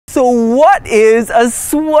So what is a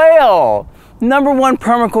swale? Number one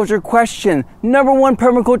permaculture question, number one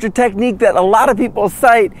permaculture technique that a lot of people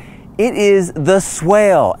cite, it is the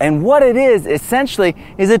swale. And what it is essentially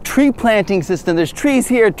is a tree planting system. There's trees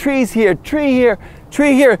here, tree here,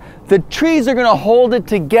 tree here. The trees are gonna hold it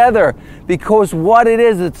together because what it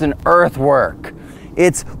is, it's an earthwork.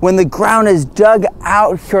 It's when the ground is dug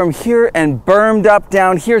out from here and bermed up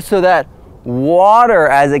down here so that water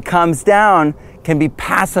as it comes down can be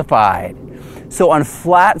pacified. So on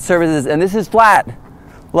flat surfaces, and this is flat,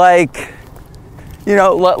 like, you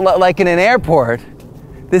know, like in an airport,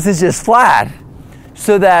 this is just flat,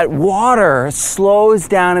 so that water slows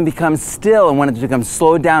down and becomes still, and when it becomes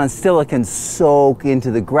slowed down and still, it can soak into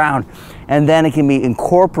the ground, and then it can be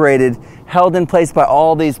incorporated, held in place by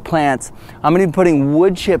all these plants. I'm going to be putting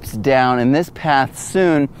wood chips down in this path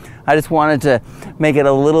soon. I just wanted to make it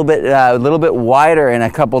a little bit wider in a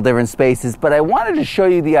couple different spaces, but I wanted to show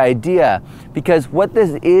you the idea because what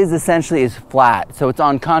this is essentially is flat, so it's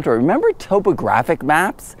on contour. Remember topographic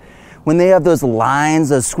maps? When they have those lines,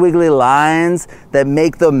 those squiggly lines that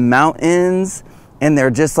make the mountains, and they're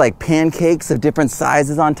just like pancakes of different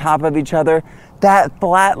sizes on top of each other, that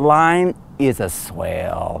flat line is a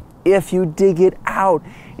swale. If you dig it out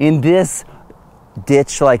in this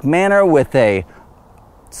ditch-like manner with a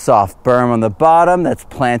soft berm on the bottom that's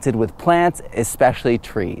planted with plants, especially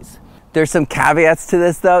trees. There's some caveats to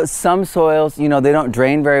this though. Some soils, you know, they don't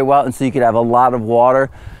drain very well, and so you could have a lot of water.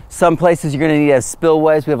 Some places you're going to need to have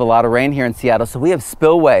spillways. We have a lot of rain here in Seattle, so we have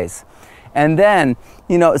spillways. And then,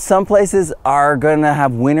 you know, some places are going to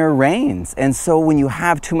have winter rains. And so when you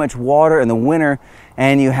have too much water in the winter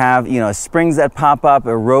and you have, you know, springs that pop up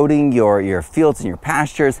eroding your fields and your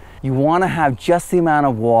pastures, you want to have just the amount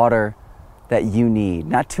of water that you need.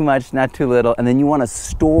 Not too much, not too little. And then you want to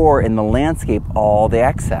store in the landscape all the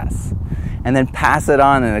excess. And then pass it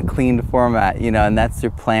on in a cleaned format, you know, and that's through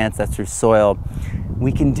plants, that's through soil.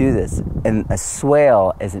 We can do this, and a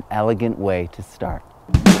swale is an elegant way to start.